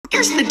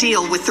Here's the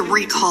deal with the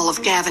recall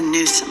of Gavin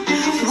Newsom.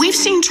 We've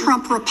seen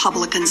Trump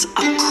Republicans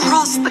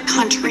across the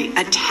country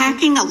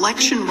attacking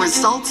election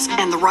results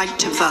and the right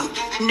to vote.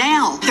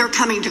 Now they're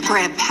coming to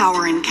grab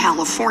power in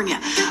California,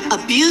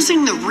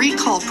 abusing the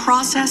recall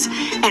process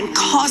and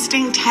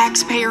costing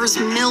taxpayers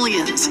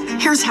millions.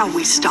 Here's how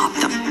we stop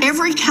them.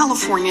 Every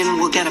Californian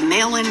will get a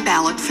mail-in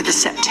ballot for the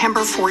September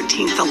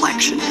 14th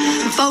election.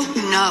 Vote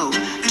no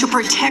to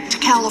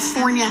protect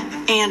California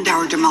and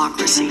our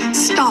democracy.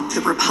 Stop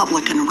the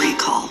Republican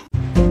recall.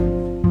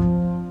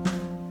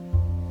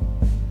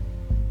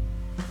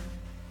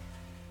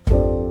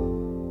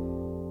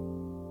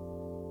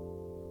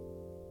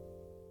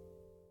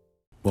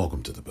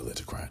 Welcome to the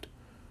Politicrat.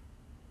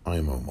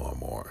 I'm Omar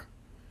Moore.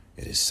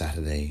 It is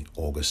Saturday,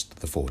 August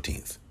the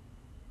 14th,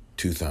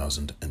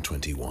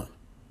 2021.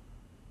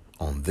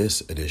 On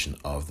this edition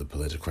of the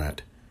Politicrat,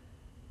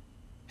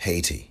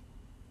 Haiti,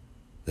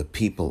 the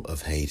people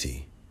of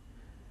Haiti,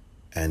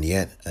 and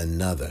yet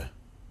another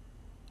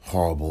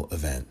horrible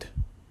event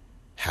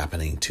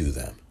happening to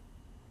them.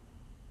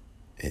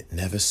 It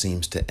never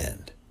seems to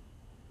end.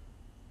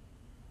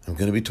 I'm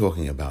going to be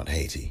talking about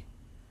Haiti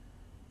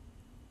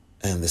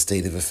and the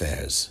state of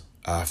affairs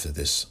after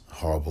this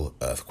horrible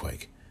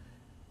earthquake.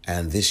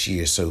 And this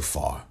year so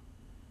far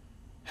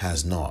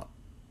has not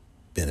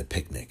been a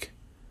picnic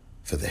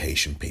for the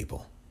Haitian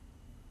people.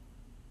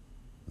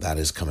 That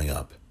is coming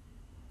up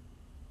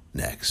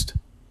next.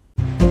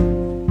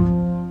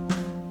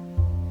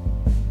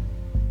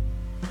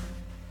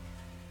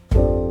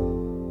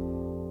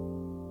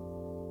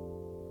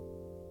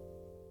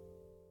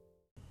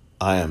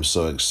 I am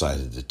so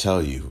excited to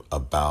tell you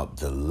about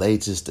the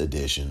latest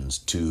additions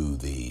to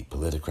the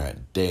Politicrat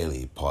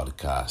Daily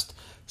Podcast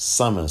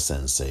Summer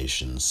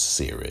Sensations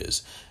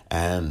series.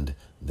 And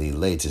the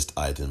latest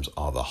items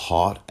are the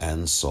Heart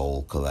and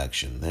Soul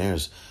collection.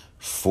 There's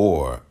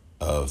 4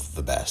 of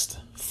the best,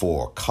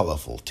 4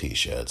 colorful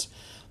t-shirts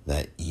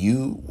that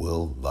you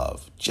will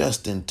love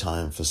just in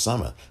time for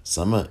summer.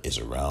 Summer is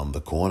around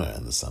the corner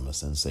and the Summer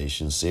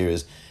Sensations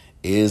series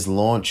is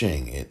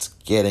launching. It's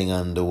getting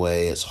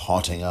underway. It's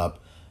hotting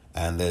up,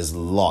 and there's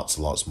lots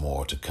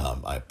more to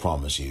come. I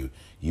promise you,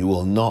 you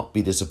will not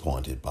be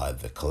disappointed by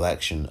the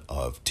collection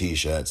of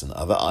t-shirts and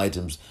other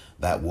items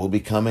that will be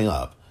coming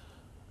up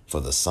for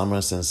the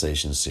Summer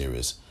Sensations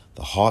series.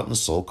 The Heart and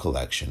Soul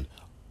collection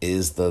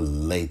is the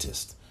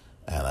latest,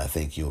 and I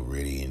think you'll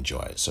really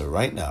enjoy it. So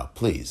right now,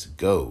 please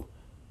go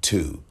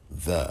to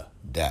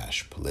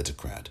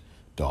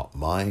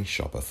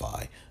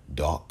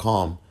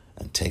the-politicrat.myshopify.com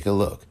and take a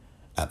look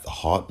at the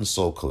Heart and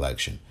Soul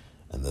collection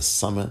and the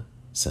Summer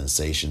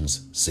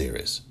Sensations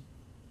series.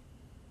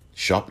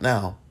 Shop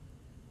now.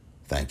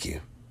 Thank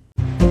you.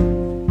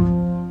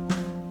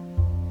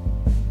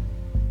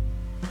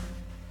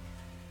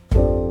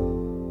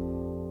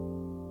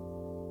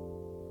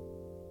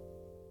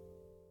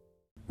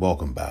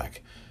 Welcome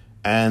back,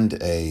 and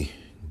a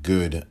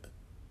good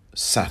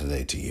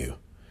Saturday to you.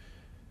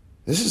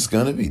 This is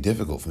going to be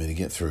difficult for me to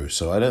get through,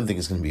 so I don't think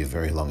it's going to be a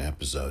very long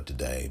episode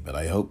today, but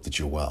I hope that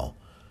you're well.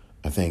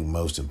 I think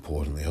most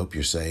importantly, I hope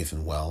you're safe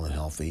and well and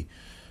healthy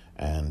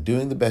and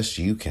doing the best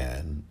you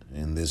can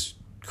in this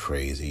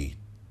crazy,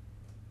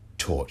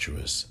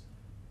 torturous,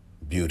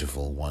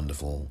 beautiful,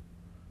 wonderful,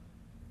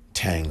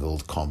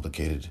 tangled,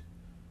 complicated,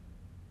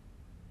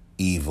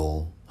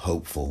 evil,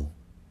 hopeful,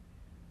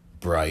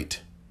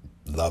 bright,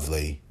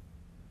 lovely,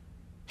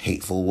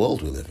 hateful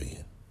world we're living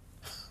in.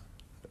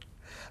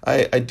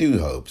 I do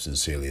hope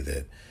sincerely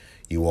that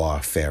you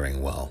are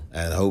faring well,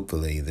 and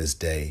hopefully this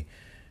day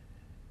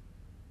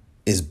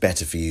is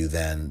better for you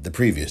than the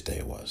previous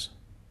day was.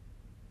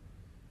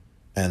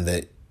 And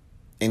that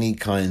any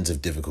kinds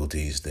of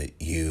difficulties that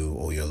you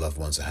or your loved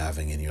ones are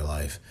having in your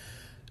life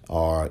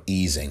are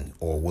easing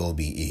or will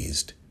be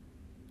eased.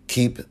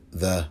 Keep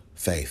the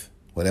faith,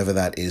 whatever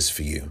that is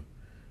for you.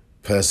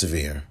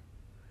 Persevere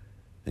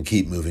and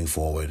keep moving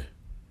forward.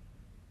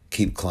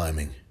 Keep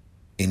climbing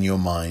in your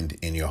mind,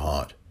 in your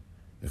heart.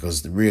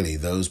 Because really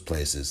those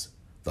places,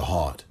 the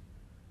heart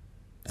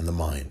and the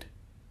mind,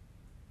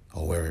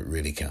 are where it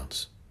really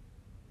counts.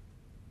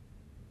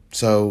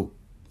 So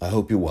I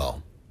hope you're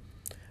well.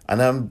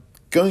 And I'm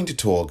going to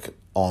talk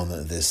on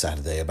this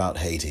Saturday about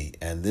Haiti,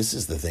 and this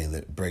is the thing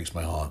that breaks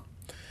my heart.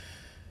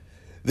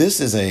 This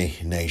is a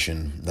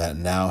nation that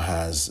now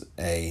has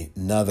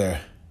another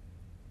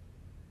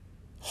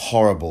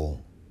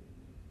horrible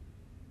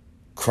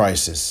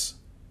crisis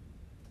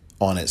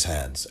on its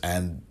hands,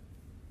 and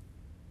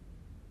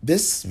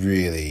this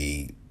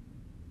really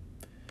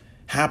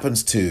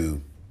happens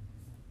to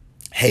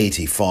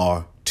Haiti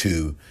far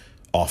too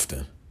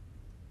often.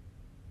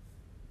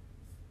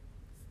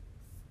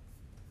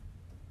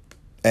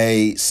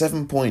 A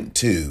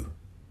 7.2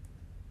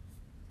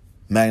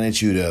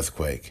 magnitude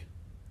earthquake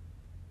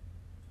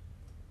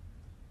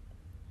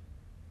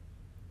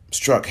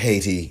struck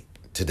Haiti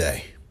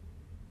today.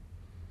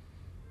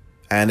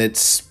 And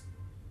this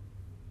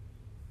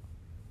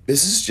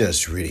is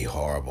just really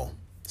horrible.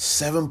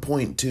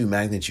 7.2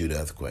 magnitude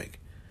earthquake.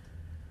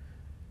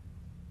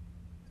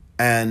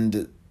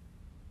 And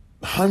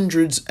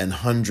hundreds and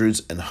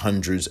hundreds and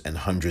hundreds and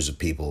hundreds of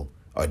people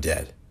are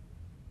dead.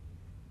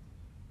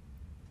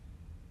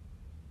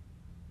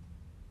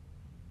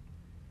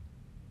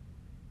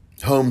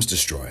 Homes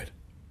destroyed.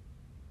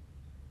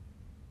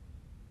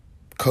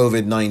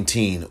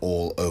 COVID-19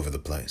 all over the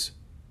place.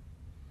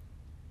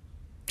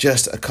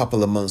 Just a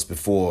couple of months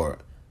before,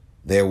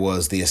 there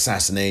was the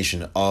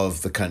assassination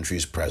of the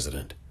country's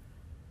president.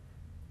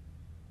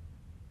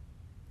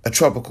 A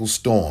tropical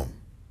storm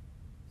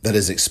that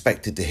is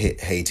expected to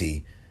hit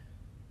Haiti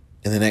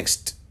in the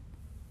next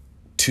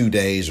 2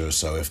 days or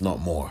so, if not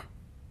more.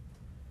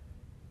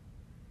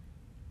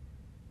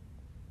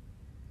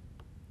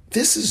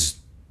 This is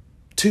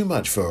too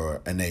much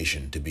for a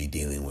nation to be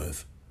dealing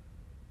with.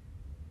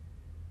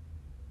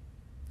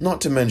 Not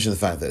to mention the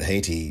fact that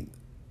Haiti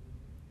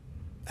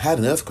had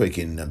an earthquake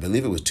in, I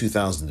believe it was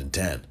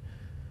 2010.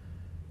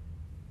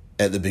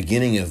 At the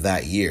beginning of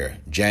that year,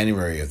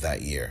 January of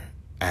that year.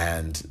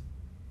 And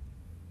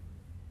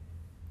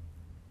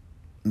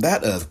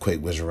that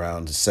earthquake was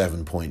around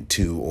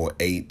 7.2 or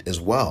 8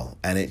 as well.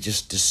 And it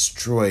just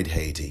destroyed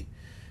Haiti.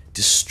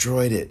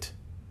 Destroyed it.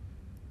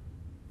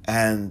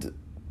 And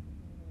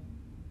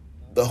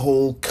the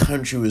whole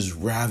country was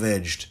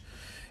ravaged.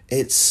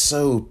 It's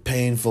so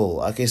painful.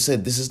 Like I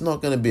said, this is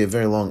not going to be a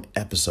very long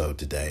episode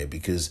today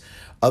because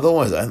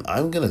otherwise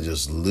I'm going to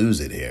just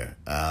lose it here.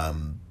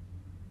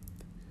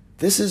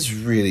 This is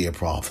really a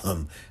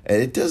problem.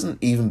 It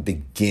doesn't even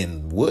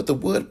begin. The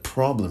word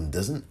problem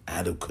doesn't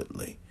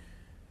adequately.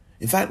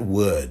 In fact,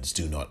 words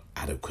do not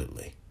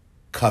adequately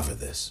cover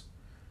this.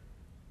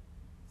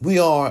 We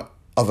are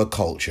of a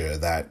culture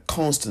that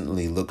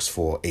constantly looks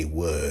for a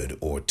word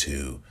or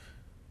two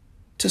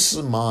to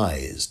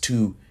surmise,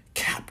 to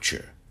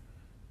capture,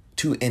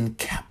 to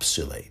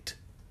encapsulate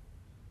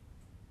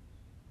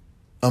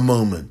a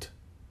moment,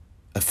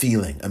 a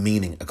feeling, a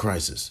meaning, a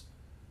crisis.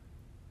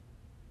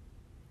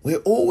 We're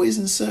always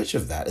in search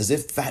of that, as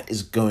if that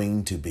is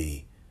going to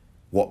be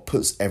what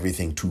puts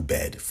everything to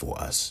bed for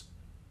us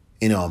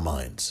in our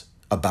minds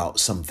about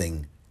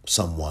something,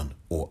 someone,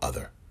 or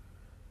other.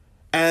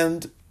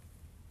 And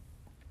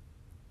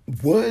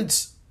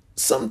words,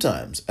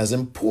 sometimes as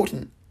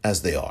important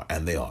as they are,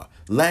 and they are,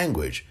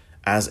 language,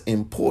 as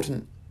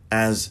important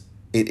as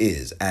it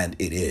is, and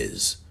it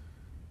is.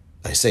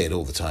 I say it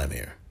all the time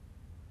here.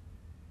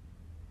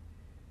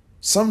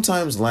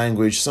 Sometimes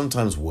language,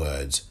 sometimes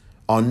words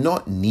are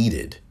not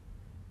needed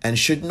and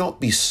should not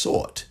be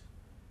sought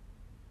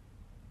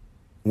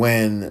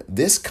when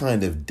this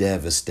kind of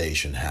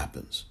devastation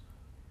happens.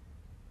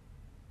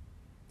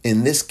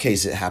 In this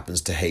case, it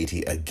happens to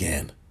Haiti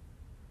again.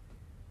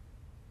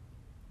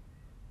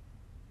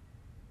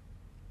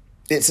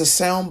 It's a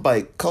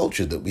soundbite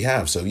culture that we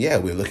have. So yeah,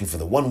 we're looking for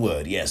the one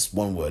word. Yes,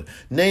 one word.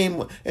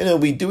 Name,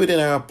 we do it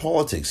in our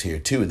politics here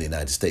too in the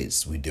United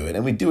States. We do it,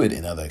 and we do it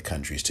in other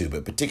countries too,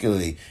 but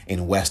particularly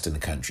in Western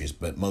countries,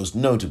 but most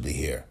notably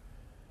here,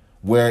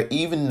 where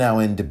even now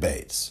in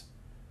debates,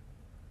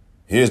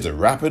 here's the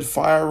rapid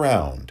fire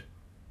round.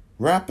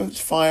 Rapid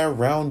fire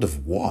round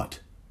of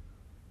what?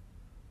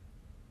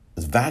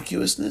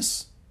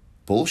 Vacuousness?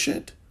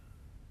 Bullshit?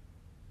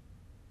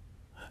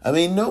 I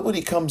mean,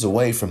 nobody comes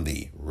away from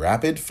the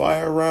rapid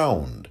fire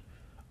round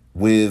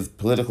with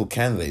political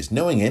candidates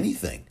knowing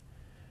anything.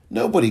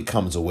 Nobody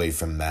comes away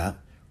from that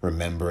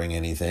remembering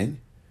anything.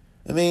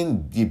 I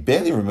mean, you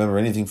barely remember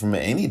anything from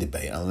any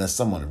debate unless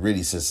someone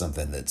really says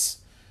something that's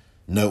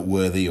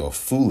noteworthy or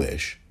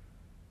foolish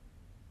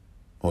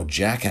or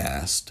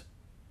jackassed.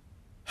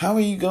 How are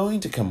you going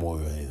to come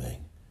away with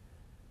anything?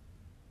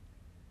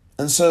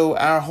 And so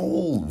our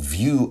whole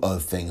view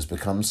of things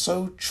becomes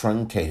so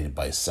truncated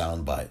by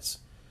sound bites.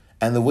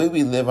 And the way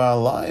we live our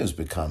lives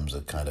becomes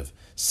a kind of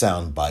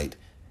soundbite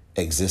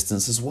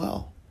existence as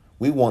well.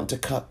 We want to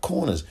cut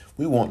corners.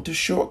 We want to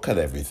shortcut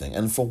everything.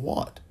 And for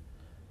what?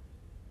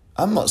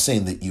 I'm not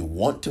saying that you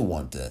want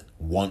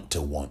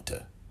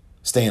to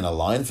stay in a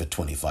line for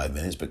 25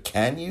 minutes, but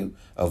can you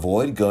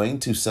avoid going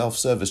to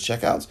self-service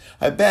checkouts?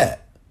 I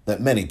bet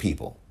that many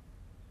people,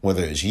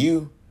 whether it's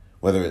you,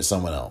 whether it's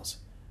someone else,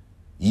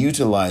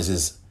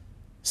 utilizes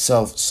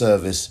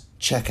self-service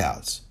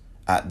checkouts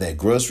at their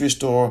grocery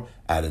store,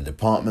 at a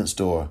department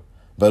store,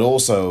 but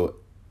also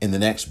in the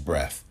next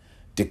breath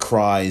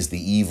decries the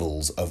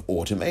evils of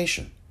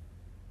automation.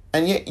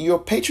 And yet you're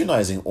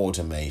patronizing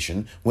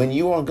automation when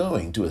you are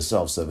going to a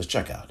self-service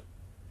checkout.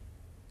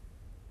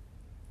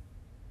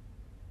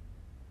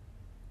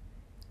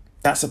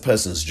 That's a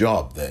person's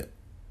job that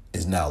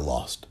is now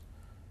lost.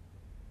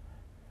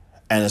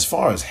 And as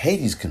far as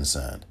Haiti's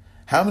concerned,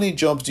 how many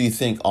jobs do you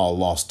think are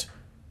lost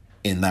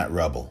in that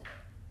rubble?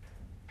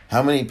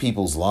 How many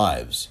people's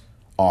lives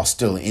are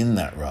still in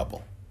that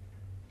rubble?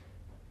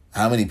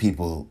 How many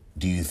people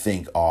do you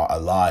think are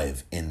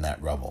alive in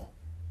that rubble?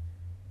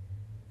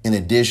 In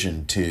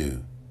addition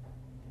to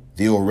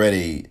the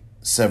already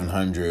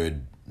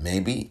 700,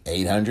 maybe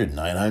 800,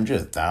 900,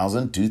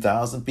 1,000,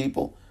 2,000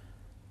 people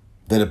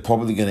that are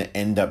probably going to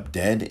end up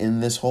dead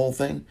in this whole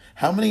thing?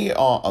 How many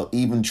are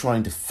even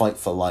trying to fight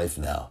for life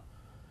now?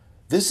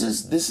 This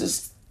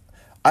is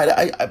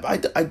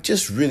I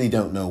just really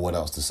don't know what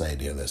else to say,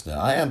 dear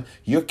listener.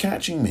 You're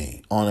catching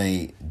me on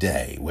a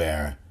day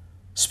where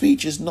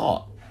speech is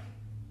not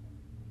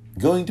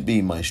going to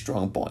be my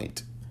strong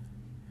point.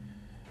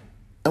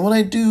 And what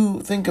I do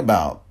think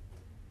about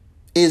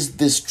is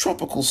this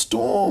tropical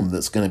storm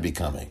that's going to be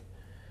coming.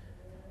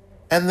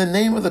 And the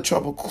name of the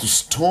tropical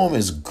storm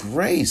is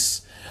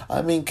Grace.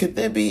 I mean, could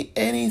there be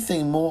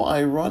anything more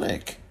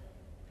ironic?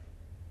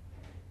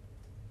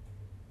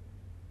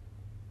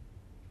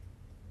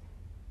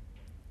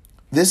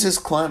 This is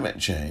climate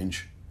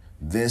change.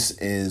 This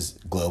is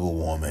global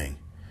warming.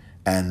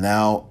 And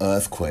now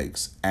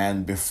earthquakes.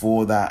 And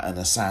before that, an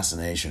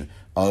assassination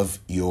of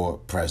your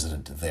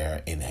president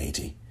there in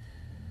Haiti.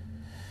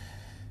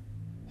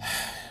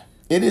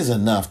 It is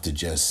enough to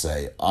just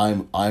say,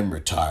 I'm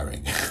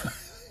retiring.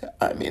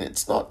 I mean,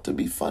 it's not to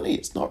be funny.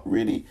 It's not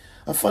really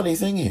a funny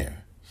thing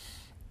here.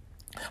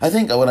 I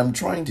think what I'm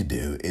trying to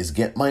do is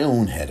get my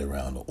own head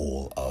around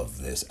all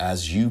of this,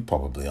 as you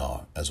probably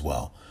are as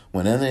well.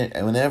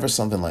 Whenever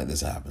something like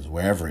this happens,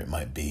 wherever it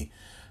might be,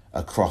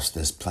 across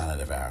this planet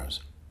of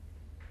ours.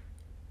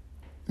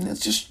 And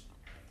it's just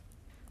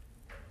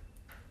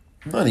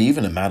not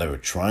even a matter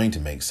of trying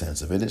to make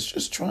sense of it. It's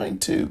just trying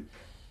to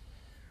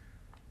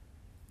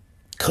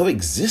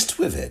coexist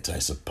with it, I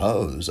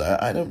suppose.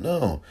 I don't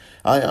know.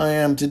 I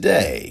am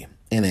today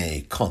in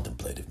a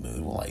contemplative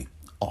mood. Well, I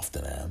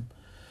often am.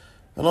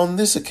 And on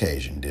this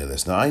occasion, dear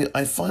listener,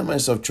 I find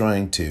myself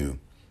trying to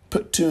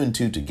put two and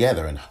two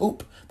together and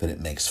hope that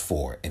it makes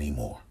four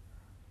anymore.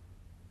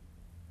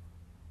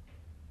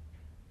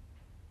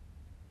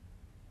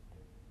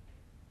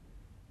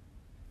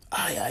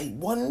 I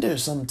wonder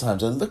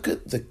sometimes, I look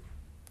at the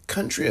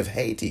country of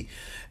Haiti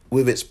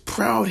with its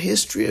proud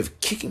history of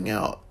kicking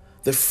out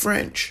the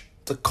French,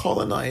 the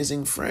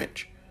colonizing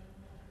French,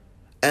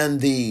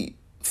 and the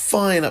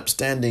fine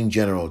upstanding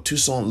general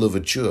Toussaint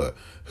Louverture,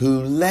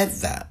 who led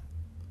that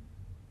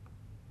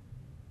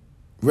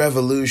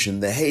revolution,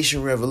 the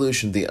Haitian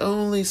Revolution, the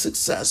only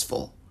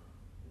successful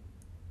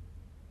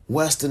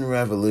Western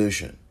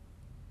revolution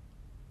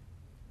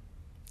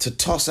to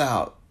toss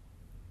out,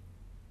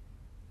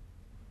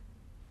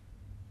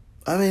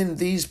 I mean,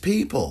 these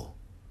people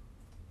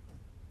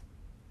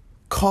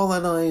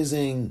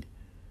colonizing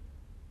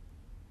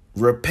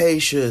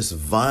rapacious,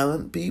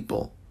 violent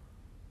people.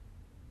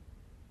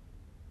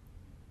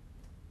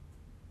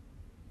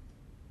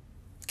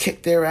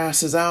 Kicked their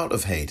asses out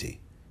of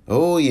Haiti.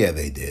 Oh, yeah,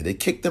 they did. They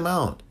kicked them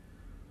out.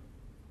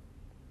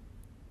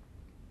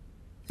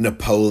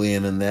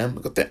 Napoleon and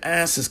them got their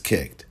asses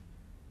kicked.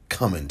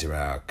 Coming to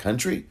our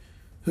country?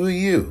 Who are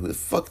you? Who the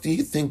fuck do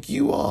you think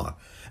you are?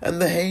 And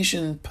the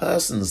Haitian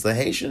persons, the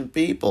Haitian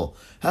people,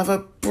 have a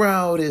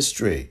proud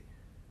history.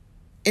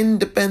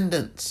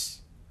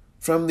 Independence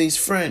from these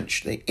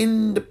French. The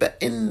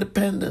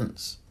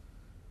independence.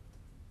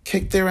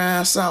 Kicked their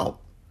ass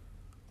out.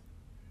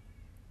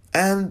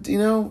 And,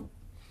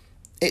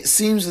 it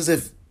seems as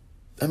if,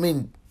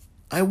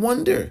 I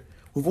wonder,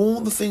 with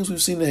all the things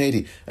we've seen in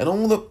Haiti, and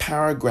all the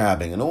power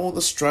grabbing, and all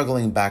the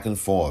struggling back and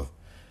forth,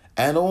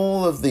 and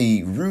all of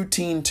the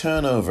routine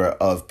turnover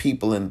of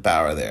people in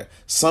power there,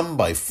 some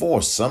by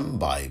force, some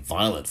by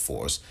violent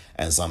force,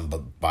 and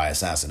some by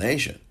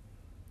assassination,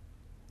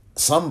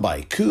 some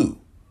by coup,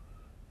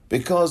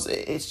 because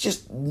it's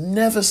just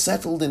never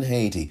settled in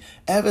Haiti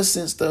ever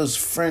since those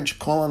French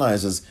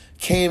colonizers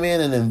came in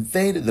and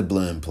invaded the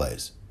blooming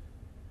place.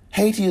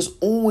 Haiti has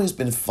always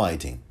been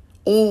fighting,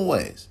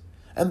 always.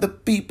 And the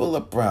people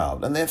are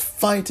proud, and they're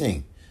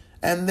fighting,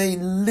 and they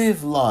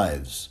live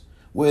lives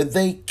where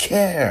they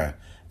care.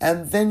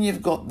 And then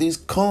you've got these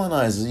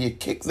colonizers, you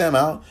kick them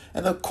out,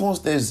 and of course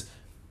there's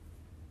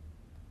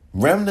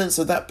remnants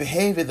of that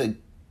behavior that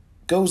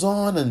goes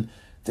on, and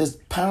there's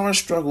power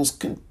struggles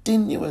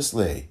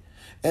continuously.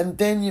 And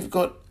then you've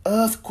got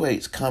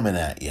earthquakes coming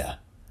at you.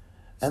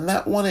 And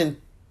that one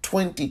in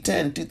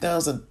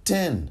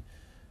 2010,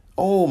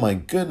 oh my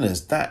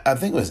goodness, that I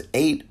think it was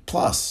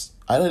 8+.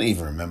 I don't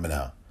even remember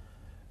now.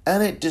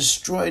 And it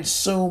destroyed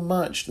so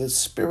much. The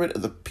spirit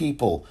of the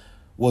people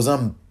was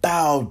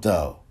unbowed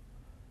though.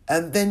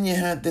 And then you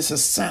had this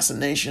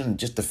assassination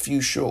just a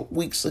few short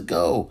weeks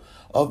ago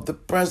of the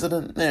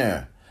president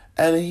there.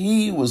 And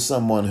he was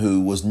someone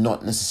who was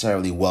not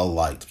necessarily well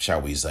liked,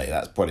 shall we say.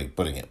 That's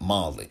putting it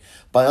mildly,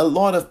 by a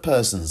lot of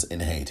persons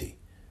in Haiti.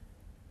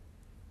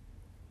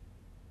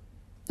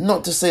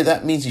 Not to say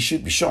that means he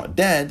should be shot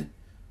dead.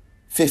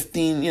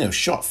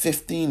 Shot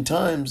 15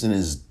 times in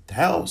his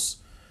house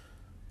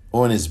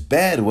or in his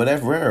bed,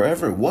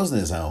 wherever it was in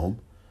his home.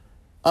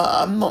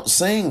 I'm not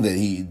saying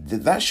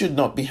that should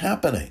not be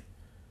happening.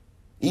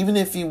 Even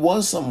if he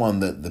was someone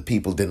that the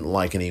people didn't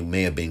like and he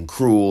may have been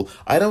cruel,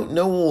 I don't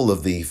know all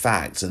of the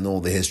facts and all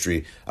the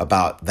history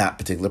about that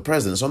particular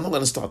president. So I'm not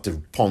going to start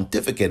to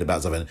pontificate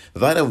about something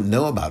that I don't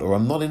know about or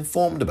I'm not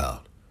informed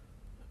about.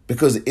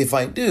 Because if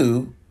I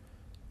do,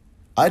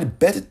 I'd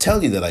better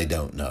tell you that I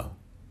don't know,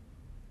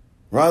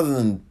 rather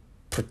than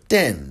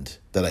pretend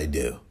that I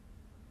do.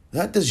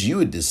 That does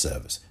you a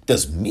disservice. It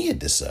does me a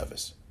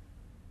disservice.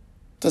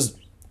 It does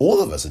all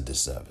of us a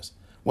disservice.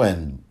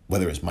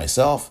 Whether it's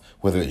myself,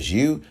 whether it's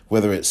you,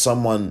 whether it's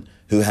someone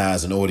who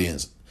has an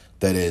audience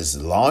that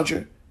is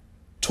larger,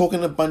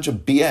 talking a bunch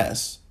of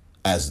BS,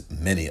 as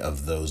many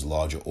of those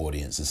larger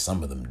audiences,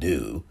 some of them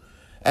do,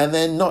 and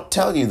then not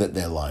tell you that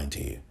they're lying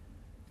to you.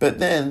 But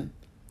then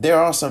there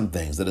are some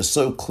things that are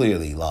so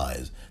clearly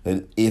lies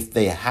that if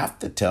they have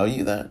to tell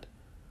you that,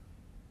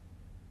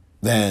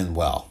 then,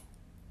 well,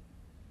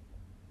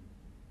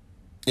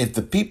 if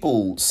the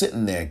people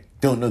sitting there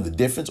don't know the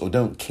difference or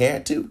don't care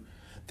to,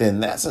 then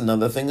that's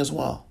another thing as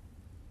well.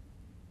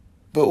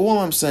 But all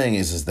I'm saying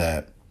is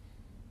that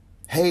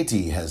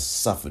Haiti has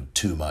suffered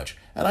too much.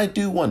 And I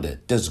do wonder,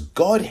 does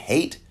God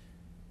hate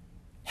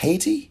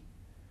Haiti?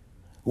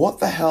 What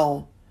the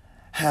hell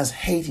has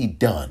Haiti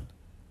done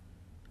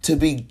to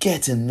be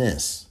getting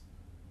this?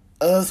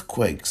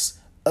 Earthquakes,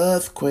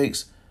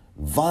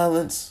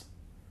 violence,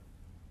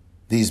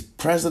 these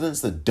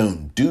presidents that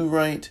don't do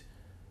right,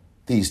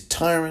 these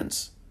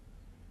tyrants.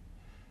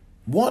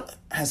 What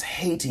has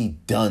Haiti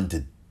done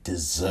to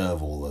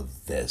deserve all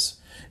of this?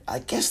 I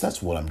guess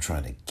that's what I'm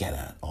trying to get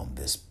at on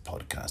this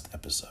podcast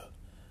episode.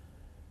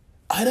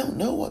 I don't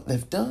know what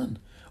they've done.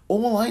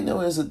 All I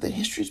know is that the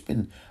history's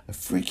been a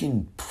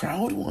freaking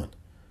proud one.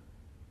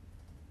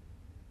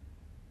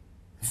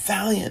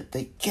 Valiant,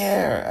 they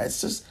care.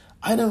 It's just,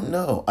 I don't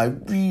know. I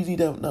really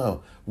don't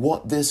know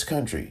what this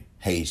country,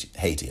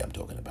 Haiti I'm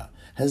talking about,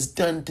 has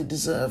done to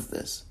deserve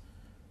this.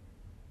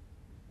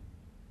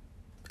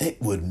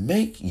 It would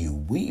make you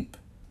weep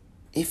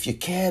if you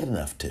cared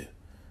enough to.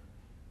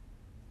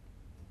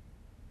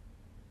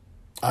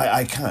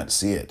 I can't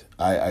see it.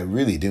 I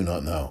really do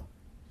not know.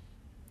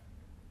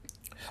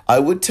 I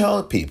would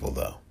tell people,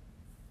 though,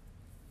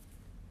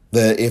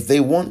 that if they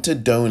want to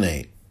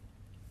donate,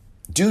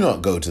 do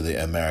not go to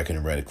the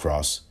American Red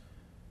Cross.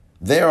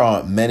 There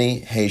are many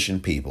Haitian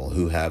people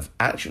who have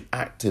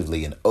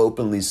actively and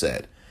openly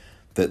said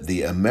that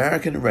the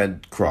American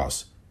Red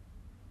Cross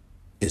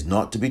is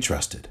not to be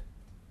trusted.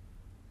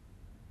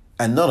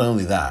 And not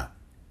only that,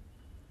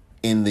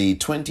 in the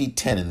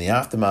 2010, in the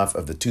aftermath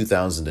of the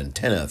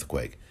 2010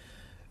 earthquake,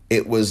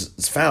 it was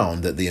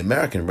found that the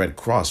American Red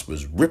Cross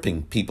was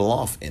ripping people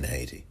off in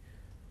Haiti.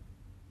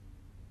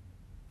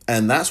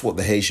 And that's what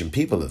the Haitian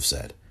people have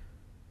said.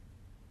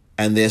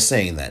 And they're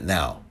saying that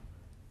now.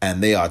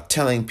 And they are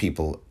telling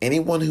people,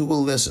 anyone who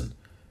will listen,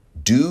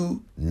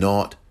 do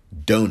not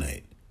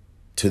donate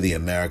to the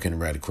American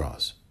Red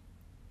Cross.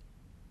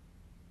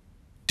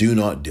 Do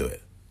not do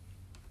it.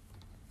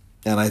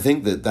 And I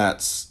think that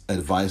that's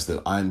advice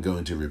that I'm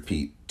going to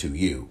repeat to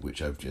you,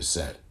 which I've just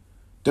said.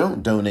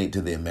 Don't donate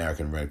to the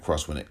American Red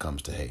Cross when it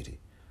comes to Haiti.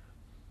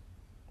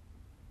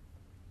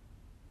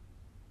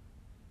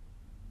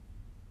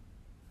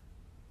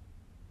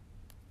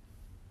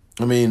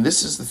 I mean,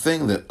 this is the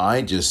thing that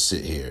I just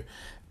sit here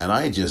and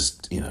I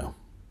just, I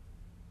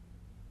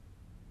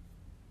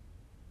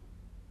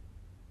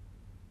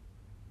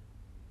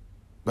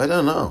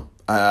don't know.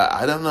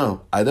 I don't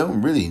know. I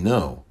don't really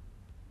know.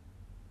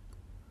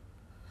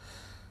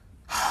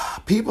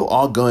 People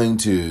are going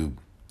to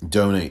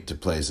donate to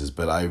places,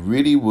 but I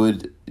really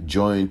would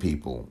join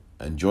people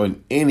and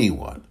join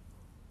anyone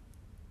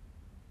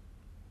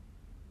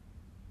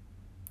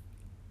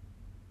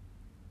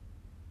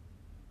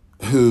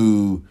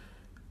who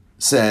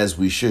says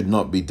we should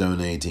not be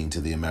donating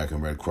to the American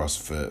Red Cross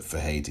for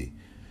Haiti,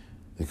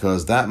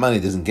 because that money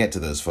doesn't get to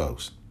those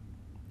folks.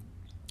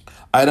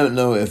 I don't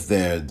know if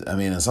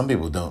some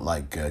people don't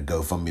like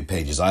GoFundMe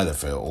pages either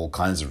for all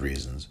kinds of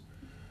reasons.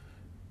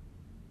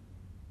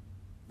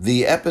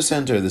 The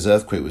epicenter of this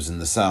earthquake was in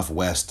the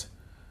southwest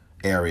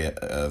area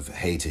of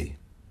Haiti.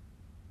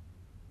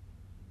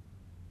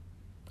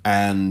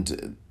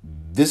 And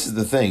this is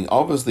the thing.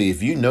 Obviously,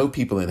 if you know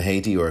people in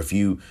Haiti or if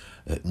you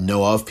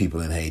know of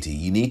people in Haiti,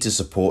 you need to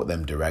support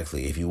them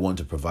directly. If you want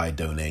to provide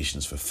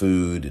donations for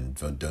food and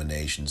for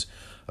donations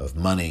of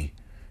money,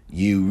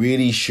 you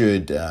really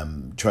should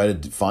try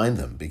to find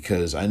them,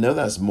 because I know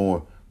that's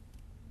more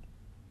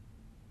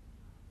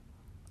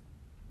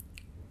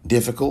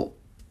difficult.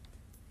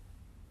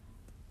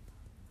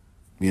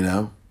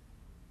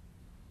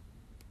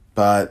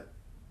 But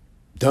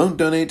don't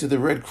donate to the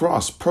Red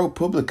Cross.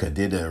 ProPublica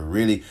did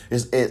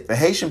the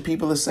Haitian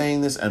people are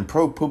saying this, and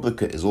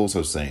ProPublica is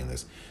also saying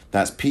this.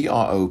 That's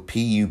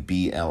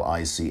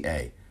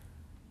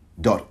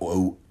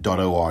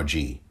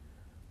PROPUBLICA.org.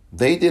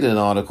 They did an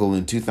article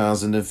in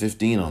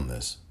 2015 on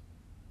this.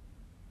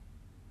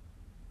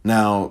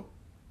 Now,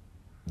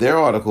 their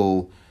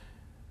article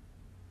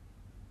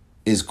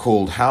is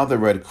called How the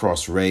Red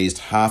Cross Raised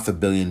 $500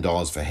 million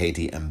for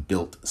Haiti and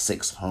Built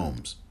 6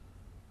 Homes.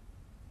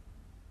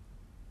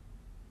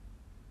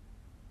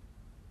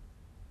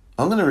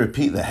 I'm going to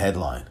repeat the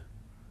headline.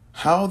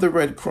 How the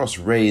Red Cross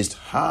raised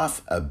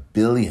 $500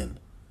 million.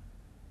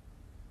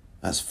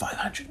 That's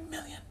 $500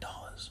 million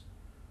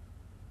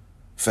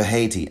for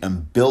Haiti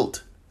and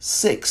built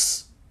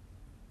 6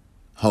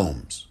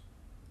 homes.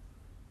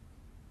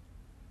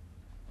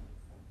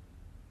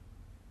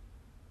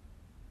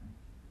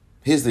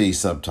 Here's the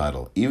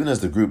subtitle. Even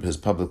as the group has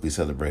publicly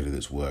celebrated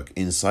its work,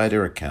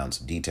 insider accounts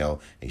detail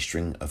a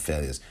string of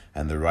failures,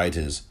 and the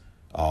writers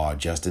are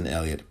Justin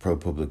Elliott,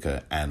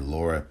 ProPublica, and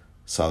Laura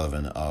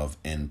Sullivan of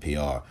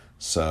NPR.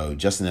 So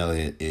Justin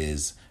Elliott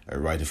is a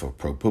writer for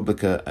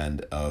ProPublica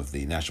and of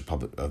the National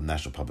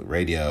Public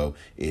Radio.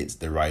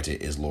 The writer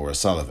is Laura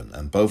Sullivan,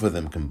 and both of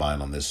them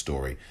combine on this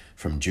story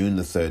from June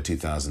the 3rd,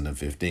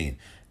 2015,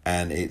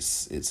 and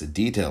it's a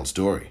detailed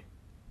story.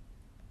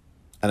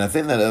 And I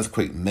think that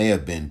earthquake may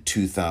have been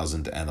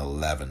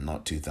 2011,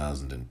 not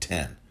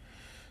 2010.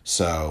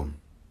 So,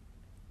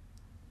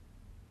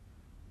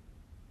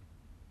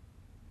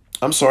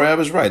 I'm sorry, I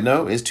was right.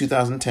 No, it's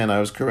 2010. I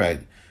was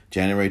correct.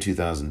 January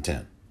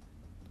 2010.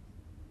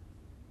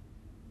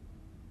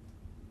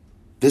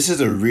 This is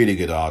a really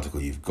good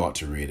article. You've got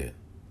to read it.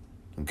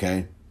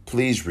 Okay?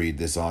 Please read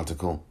this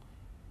article.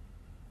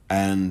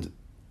 And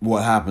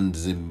what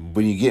happens is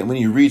when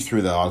you read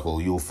through the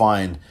article, you'll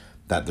find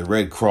that the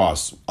Red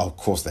Cross, of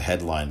course, the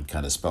headline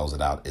kind of spells it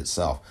out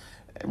itself,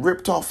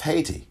 ripped off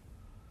Haiti.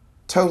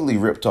 Totally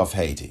ripped off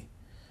Haiti.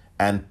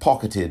 And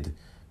pocketed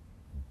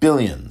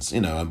billions,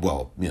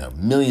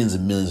 millions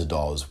and millions of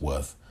dollars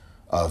worth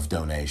of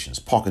donations.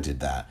 Pocketed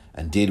that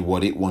and did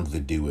what it wanted to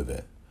do with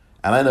it.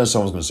 And I know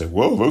someone's going to say,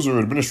 well, those are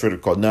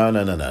administrative costs.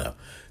 No.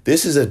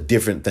 This is a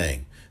different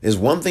thing. There's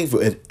one thing for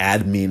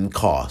admin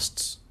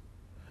costs.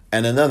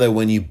 And another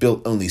when you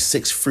built only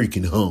 6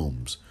 freaking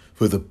homes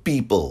for the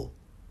people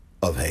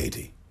of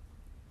Haiti.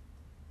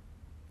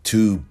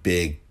 2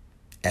 big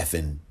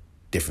effing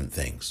different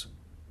things,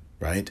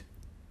 right?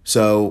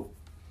 So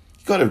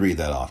you got to read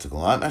that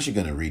article. I'm actually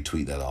going to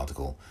retweet that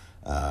article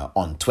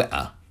on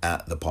Twitter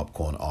at the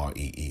Popcorn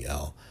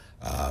REEL.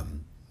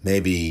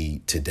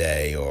 Maybe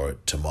today or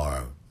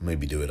tomorrow.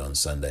 Maybe do it on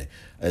Sunday.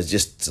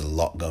 It's a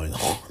lot going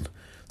on.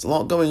 It's a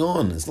lot going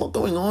on. There's a lot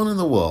going on in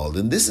the world,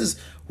 and this is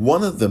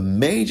one of the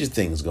major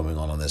things going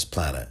on this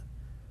planet.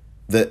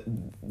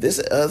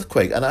 This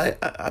earthquake, and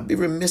I'd be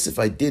remiss if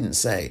I didn't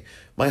say,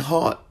 my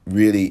heart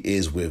really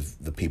is with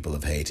the people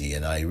of Haiti,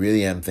 and I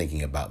really am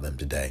thinking about them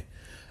today,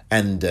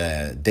 and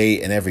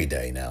day and every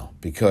day now,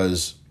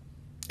 because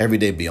every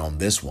day beyond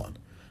this one,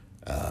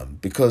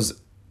 because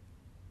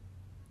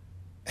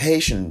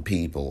Haitian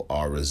people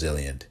are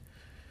resilient,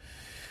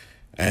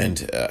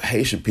 and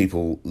Haitian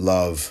people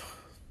love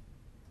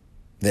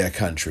their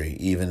country,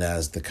 even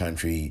as the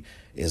country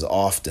is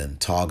often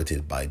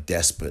targeted by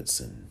despots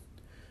and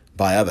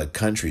by other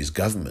countries'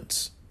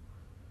 governments.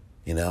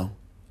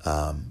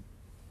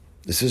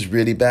 This is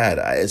really bad.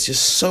 It's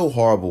just so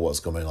horrible what's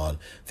going on.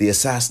 The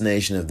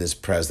assassination of this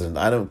president,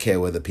 I don't care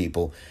whether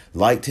people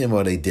liked him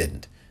or they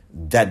didn't.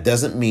 That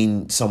doesn't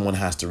mean someone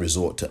has to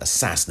resort to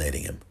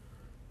assassinating him.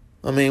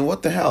 I mean,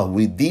 what the hell?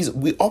 We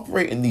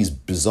operate in these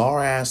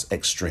bizarre ass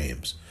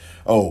extremes.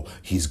 Oh,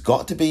 he's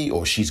got to be,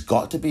 or she's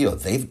got to be, or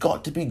they've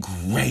got to be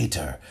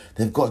greater.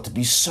 They've got to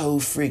be so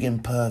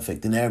friggin'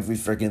 perfect in every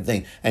friggin'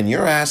 thing. And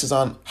your asses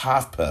aren't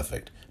half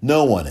perfect.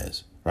 No one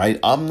is, right?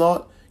 I'm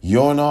not,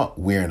 you're not,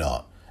 we're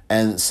not.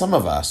 And some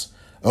of us,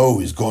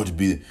 he's got to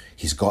be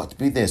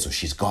this, or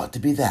she's got to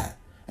be that.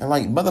 And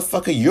like,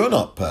 motherfucker, you're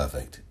not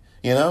perfect.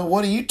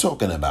 What are you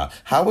talking about?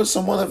 How would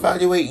someone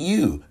evaluate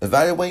you,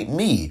 evaluate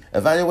me,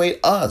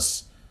 evaluate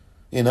us?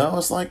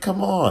 It's like,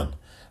 come on.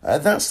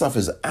 That stuff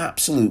is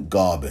absolute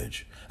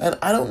garbage. And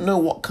I don't know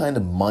what kind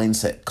of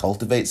mindset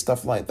cultivates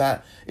stuff like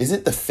that. Is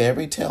it the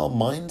fairy tale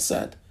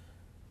mindset?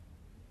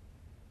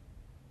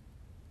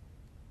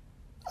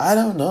 I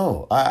don't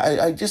know.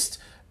 I just,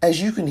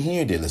 as you can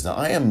hear, dear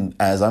listener,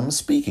 as I'm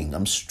speaking,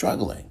 I'm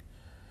struggling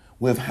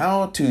with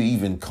how to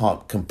even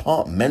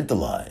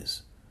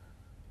compartmentalize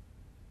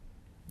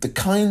the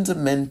kinds of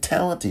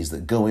mentalities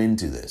that go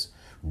into this.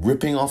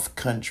 Ripping off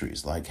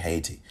countries like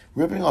Haiti,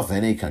 ripping off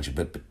any country,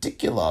 but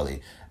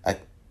particularly a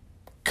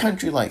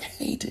country like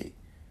Haiti,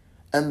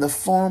 and the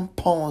foreign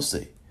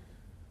policy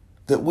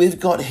that we've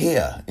got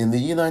here in the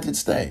United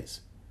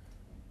States.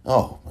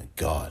 Oh my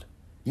God,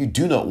 you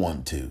do not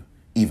want to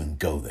even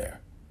go there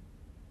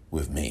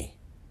with me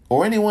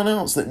or anyone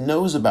else that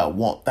knows about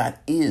what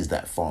that is,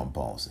 that foreign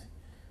policy.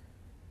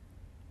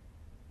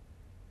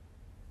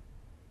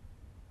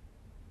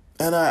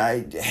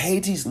 And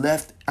Haiti's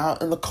left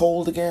out in the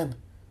cold again.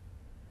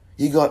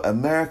 You got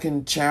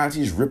American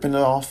charities ripping it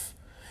off.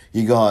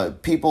 You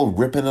got people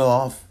ripping it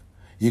off.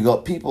 You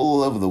got people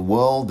all over the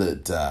world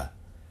that,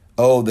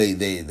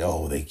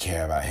 they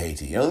care about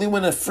Haiti. Only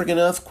when a friggin'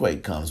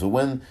 earthquake comes, but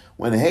when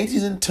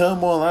Haiti's in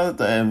turmoil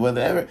and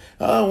whatever,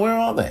 where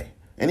are they?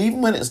 And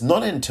even when it's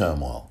not in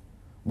turmoil,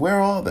 where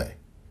are they?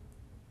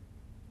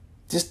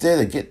 Just there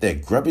to get their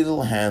grubby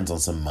little hands on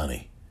some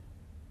money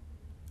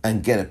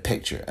and get a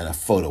picture and a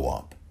photo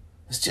op.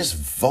 It's just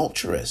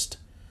vulturist.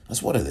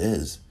 That's what it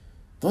is.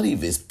 Not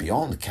even, it's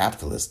beyond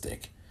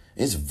capitalistic.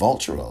 It's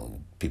vultural.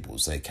 People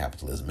say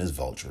capitalism is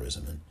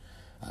vulturism, and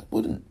I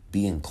wouldn't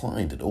be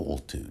inclined at all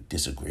to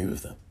disagree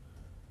with them.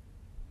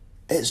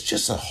 It's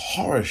just a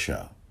horror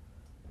show.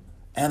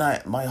 And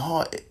my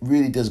heart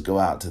really does go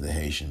out to the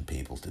Haitian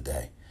people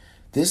today.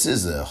 This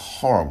is a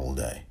horrible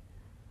day.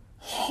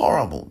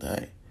 Horrible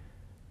day.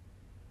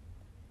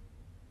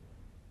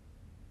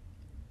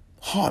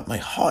 My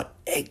heart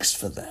aches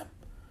for them.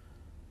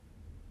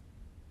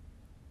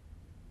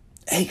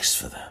 Aches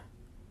for them.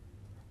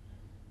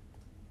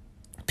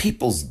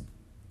 People's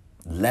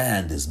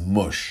land is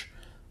mush.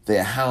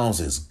 Their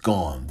houses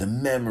gone. The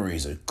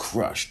memories are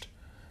crushed.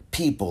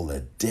 People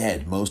are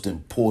dead. Most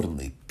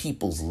importantly,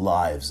 people's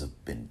lives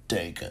have been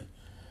taken.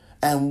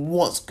 And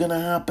what's going to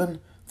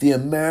happen? The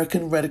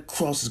American Red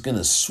Cross is going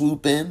to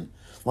swoop in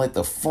like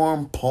the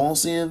foreign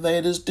policy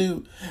invaders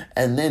do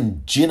and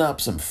then gin up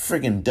some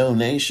friggin'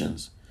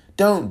 donations.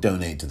 Don't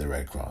donate to the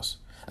Red Cross,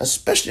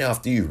 especially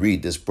after you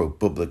read this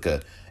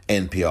ProPublica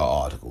NPR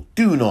article.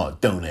 Do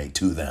not donate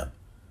to them.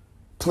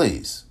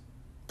 Please,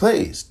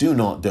 please do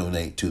not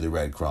donate to the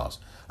Red Cross.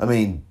 I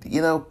mean,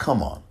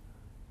 come on.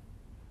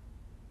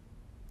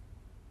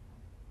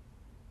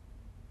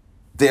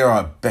 There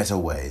are better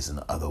ways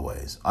than other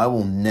ways. I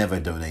will never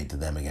donate to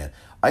them again.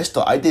 I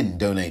didn't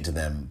donate to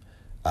them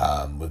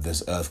with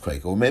this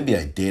earthquake, or maybe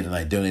I did and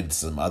I donated to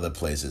some other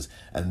places,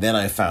 and then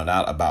I found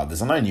out about this,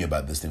 and I knew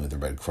about this thing with the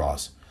Red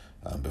Cross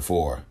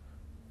before,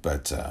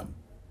 but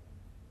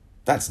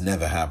that's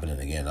never happening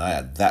again.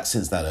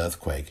 Since that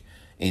earthquake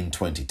in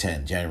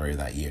 2010, January of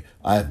that year,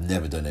 I have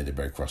never donated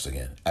Red Cross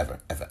again, ever,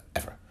 ever,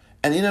 ever.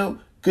 And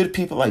good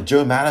people like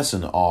Joe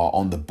Madison are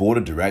on the board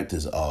of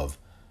directors of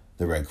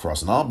the Red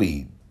Cross, and I'll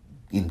be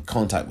in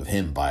contact with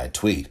him by a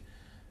tweet,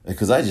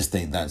 because I just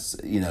think that's,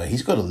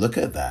 he's got to look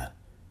at that.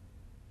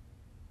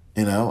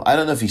 I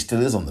don't know if he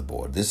still is on the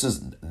board.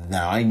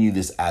 I knew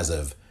this as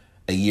of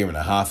a year and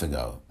a half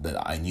ago, that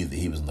I knew that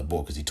he was on the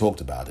board because he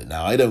talked about it.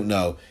 Now, I don't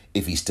know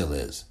if he still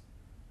is,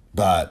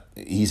 but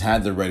he's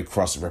had the Red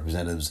Cross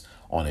representatives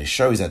on his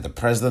show. He's had the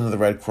president of the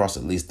Red Cross,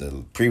 at least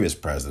the previous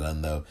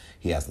president, though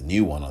he has the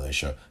new one on his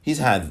show. He's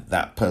had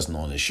that person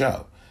on his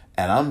show.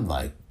 And I'm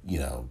like,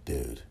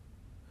 dude.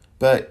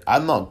 But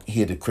I'm not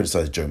here to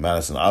criticize Joe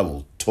Madison. I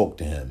will talk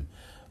to him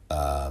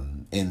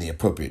in the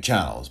appropriate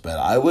channels. But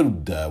I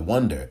would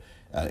wonder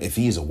if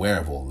he's aware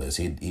of all this.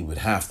 He would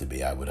have to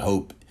be. I would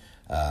hope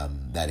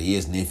that he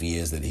is. And if he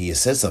is, that he has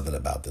said something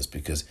about this,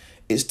 because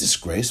it's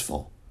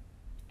disgraceful.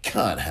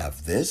 Can't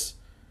have this.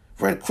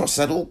 Red Cross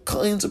had all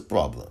kinds of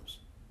problems.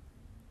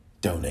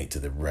 Donate to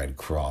the Red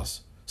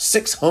Cross.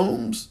 6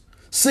 homes?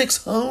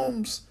 6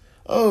 homes?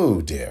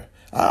 Oh, dear.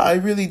 I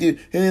really do.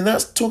 And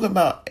that's talk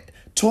about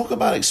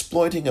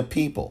exploiting a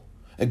people,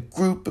 a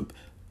group of,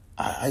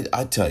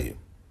 I tell you.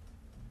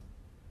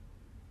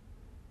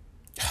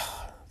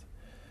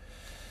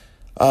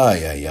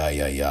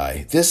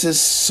 This is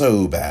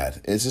so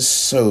bad. This is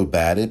so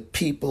bad.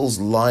 People's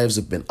lives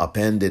have been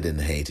upended in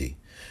Haiti.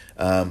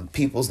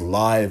 People's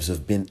lives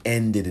have been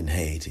ended in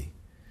Haiti.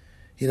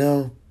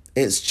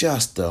 It's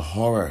just a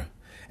horror.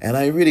 And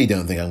I really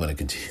don't think I'm going to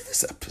continue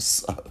this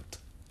episode.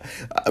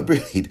 I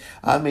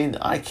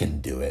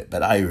can do it,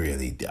 but I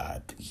really,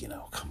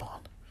 come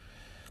on.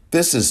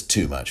 This is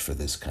too much for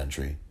this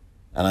country.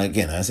 And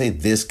again, I say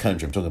this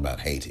country, I'm talking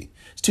about Haiti.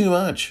 It's too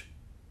much.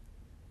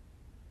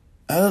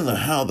 I don't know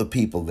how the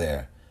people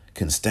there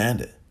can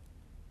stand it.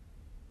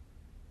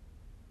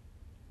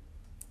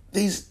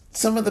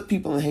 Some of the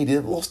people in Haiti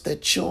have lost their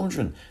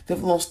children.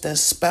 They've lost their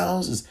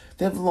spouses.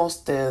 They've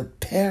lost their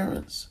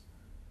parents.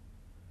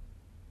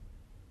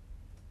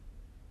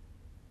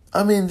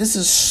 This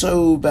is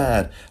so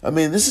bad.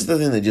 This is the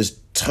thing that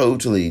just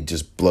totally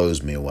just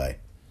blows me away.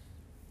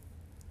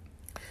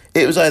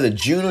 It was either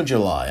June or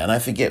July, and I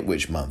forget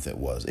which month it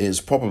was. It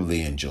was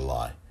probably in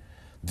July,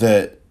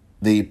 that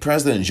the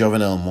president,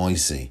 Jovenel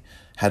Moïse,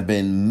 had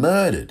been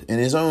murdered in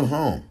his own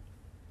home.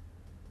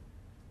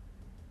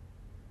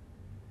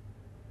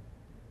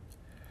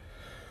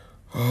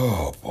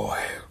 Oh,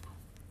 boy.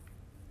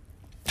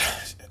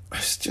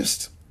 It's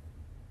just...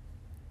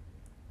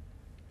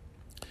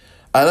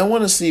 I don't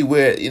want to see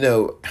where,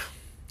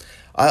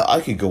 I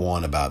could go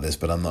on about this,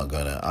 but I'm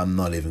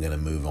not even going to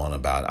move on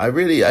about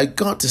it. I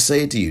got to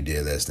say to you,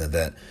 dear listener,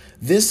 that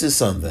this is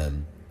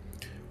something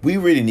we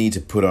really need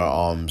to put our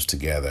arms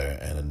together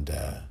and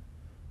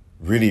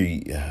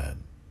really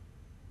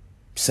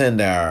send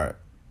our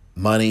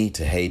money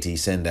to Haiti,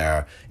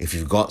 if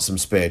you've got some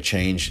spare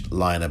change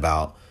lying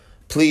about,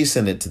 please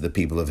send it to the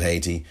people of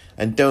Haiti,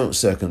 and don't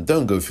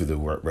go through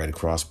the Red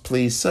Cross.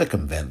 Please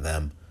circumvent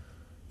them.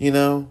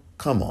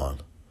 Come on.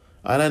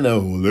 I don't know.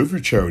 Well,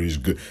 every charity's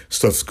good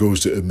stuff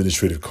goes to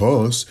administrative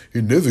costs.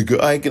 It never go.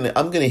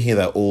 I'm gonna hear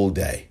that all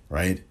day,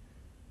 right?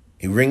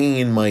 Ringing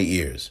in my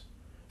ears.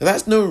 And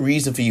that's no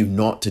reason for you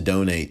not to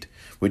donate,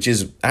 which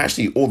is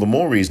actually all the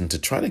more reason to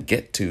try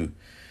to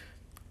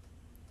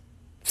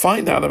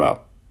find out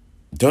about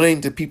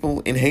donating to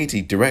people in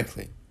Haiti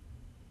directly.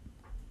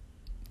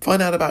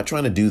 Find out about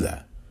trying to do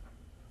that.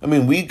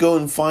 We go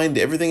and find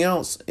everything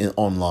else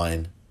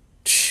online.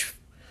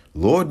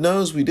 Lord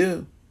knows we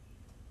do.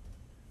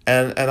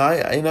 And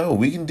I know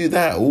we can do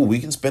that. Oh, we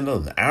can spend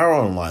an hour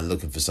online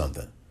looking for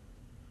something.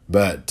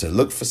 But to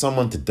look for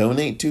someone to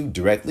donate to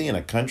directly in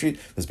a country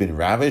that's been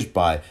ravaged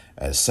by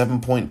a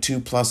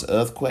 7.2 plus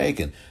earthquake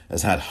and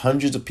has had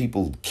hundreds of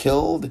people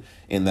killed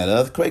in that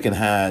earthquake and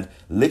had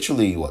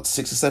literally,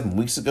 6 or 7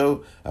 weeks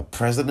ago, a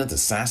president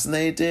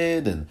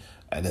assassinated and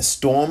a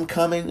storm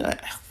coming. I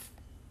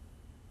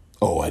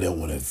don't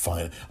want to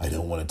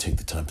take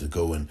the time to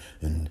go and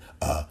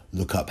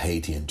look up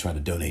Haiti and try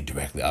to donate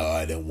directly.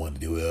 I don't want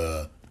to do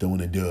it. Don't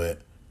want to do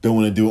it. Don't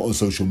want to do it on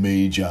social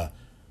media.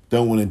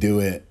 Don't want to do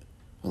it.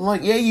 I'm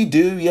like, yeah, you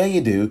do. Yeah, you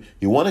do.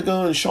 You want to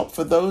go and shop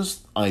for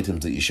those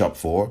items that you shop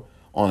for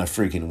on a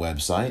freaking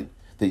website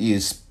that you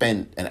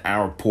spent an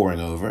hour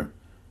poring over.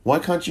 Why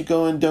can't you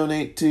go and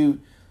donate to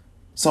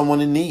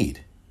someone in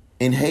need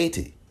in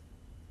Haiti,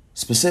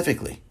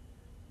 specifically?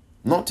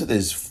 Not to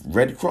this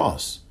Red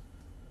Cross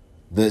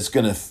that's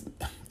going to...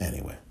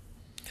 Anyway.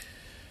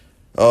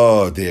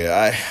 Oh,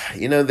 dear.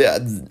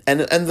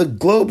 The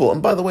global...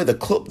 And by the way,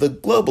 the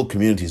global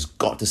community's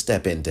got to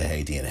step into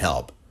Haiti and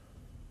help.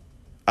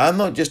 I'm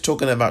not just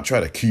talking about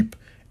trying to keep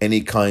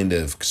any kind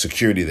of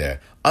security there.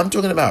 I'm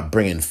talking about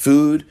bringing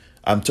food.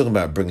 I'm talking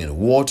about bringing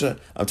water.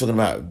 I'm talking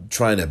about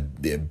trying to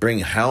bring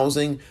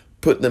housing,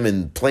 put them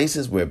in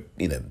places where,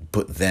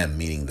 put them,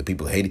 meaning the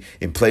people of Haiti,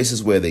 in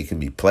places where they can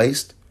be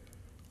placed.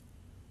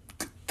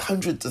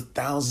 Hundreds of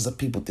thousands of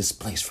people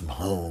displaced from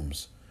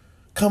homes.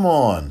 Come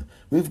on,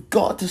 we've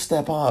got to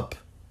step up.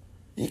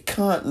 You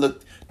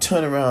can't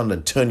turn around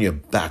and turn your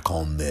back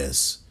on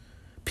this.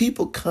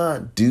 People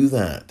can't do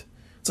that.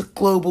 It's a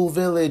global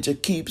village. I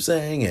keep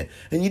saying it.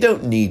 And you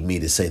don't need me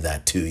to say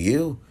that to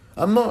you.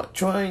 I'm not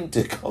trying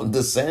to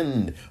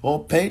condescend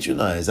or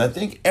patronize. I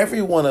think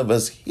every one of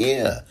us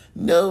here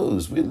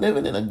knows we're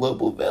living in a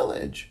global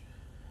village.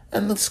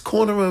 And this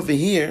corner over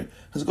here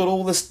has got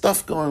all this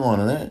stuff going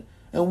on in it.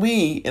 And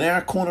we, in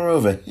our corner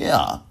over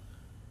here,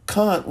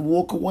 can't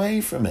walk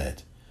away from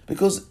it.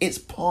 Because it's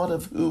part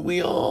of who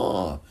we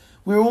are.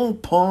 We're all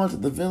part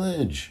of the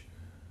village.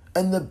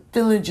 And the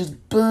village is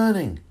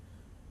burning.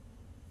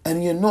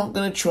 And you're not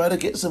going to try to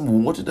get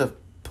some water to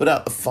put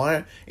out the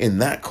fire in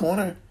that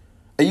corner?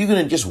 Are you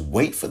going to just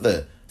wait for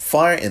the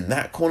fire in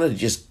that corner to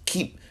just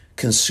keep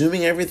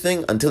consuming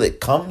everything until it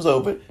comes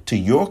over to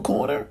your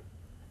corner?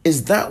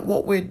 Is that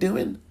what we're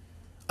doing?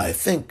 I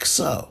think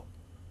so.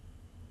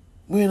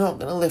 We're not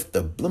going to lift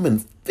a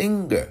blooming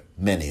finger,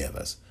 many of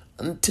us,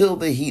 until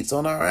the heat's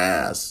on our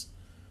ass.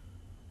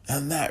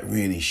 And that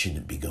really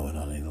shouldn't be going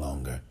on any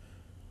longer.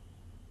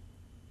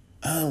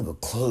 I'm going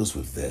to close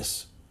with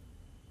this.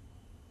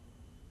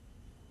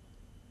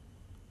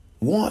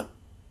 What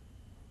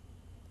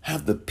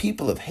have the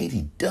people of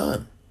Haiti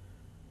done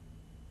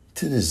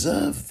to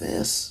deserve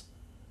this?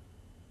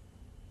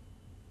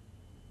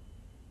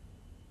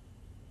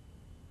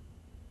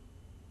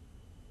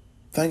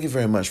 Thank you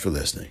very much for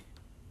listening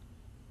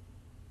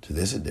to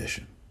this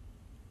edition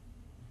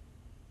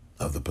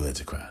of The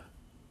Politicrat.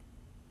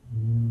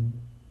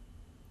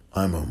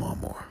 I'm Omar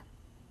Moore.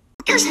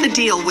 Here's the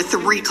deal with the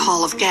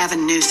recall of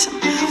Gavin Newsom.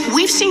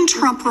 We've seen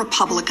Trump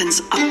Republicans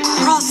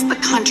across the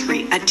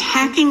country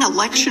attacking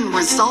election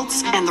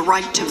results and the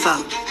right to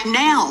vote.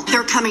 Now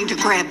they're coming to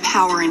grab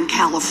power in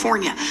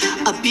California,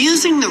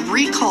 abusing the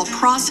recall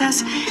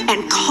process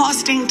and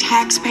costing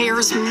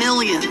taxpayers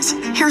millions.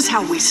 Here's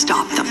how we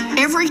stop them.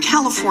 Every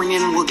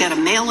Californian will get a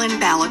mail-in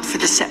ballot for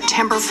the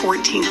September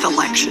 14th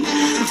election.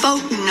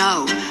 Vote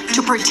no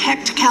to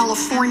protect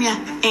California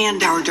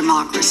and our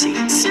democracy.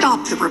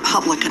 Stop the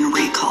Republican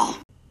recall.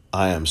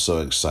 I am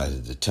so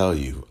excited to tell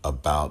you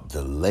about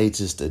the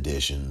latest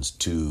additions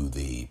to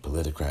the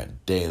Politicrat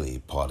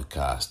Daily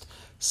podcast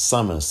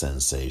Summer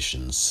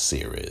Sensations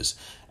series.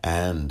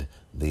 And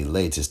the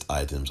latest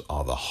items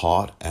are the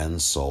Heart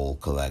and Soul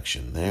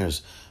collection.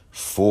 There's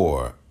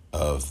 4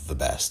 of the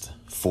best,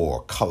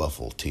 4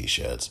 colorful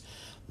t-shirts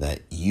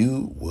that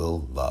you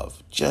will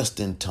love just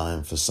in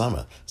time for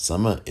summer.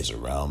 Summer is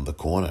around the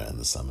corner and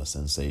the Summer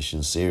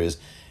Sensations series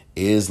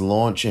is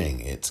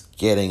launching. It's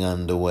getting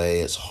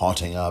underway. It's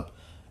hotting up.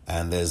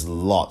 And there's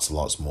lots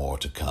more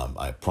to come.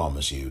 I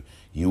promise you,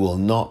 you will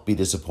not be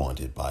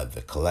disappointed by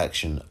the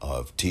collection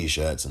of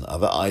t-shirts and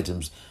other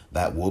items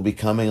that will be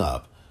coming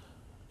up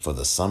for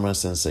the Summer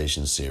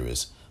Sensation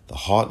series. The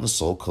Heart and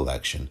Soul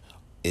collection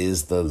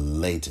is the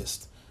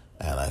latest,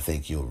 and I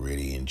think you'll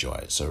really enjoy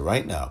it. So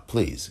right now,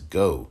 please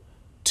go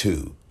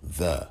to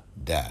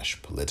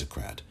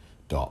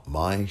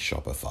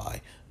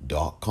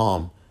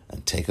the-politicrat.myshopify.com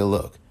and take a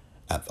look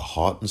at the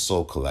Heart and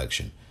Soul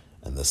collection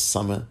and the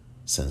Summer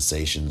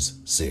Sensations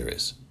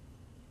series.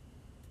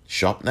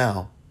 Shop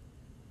now.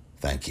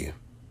 Thank you.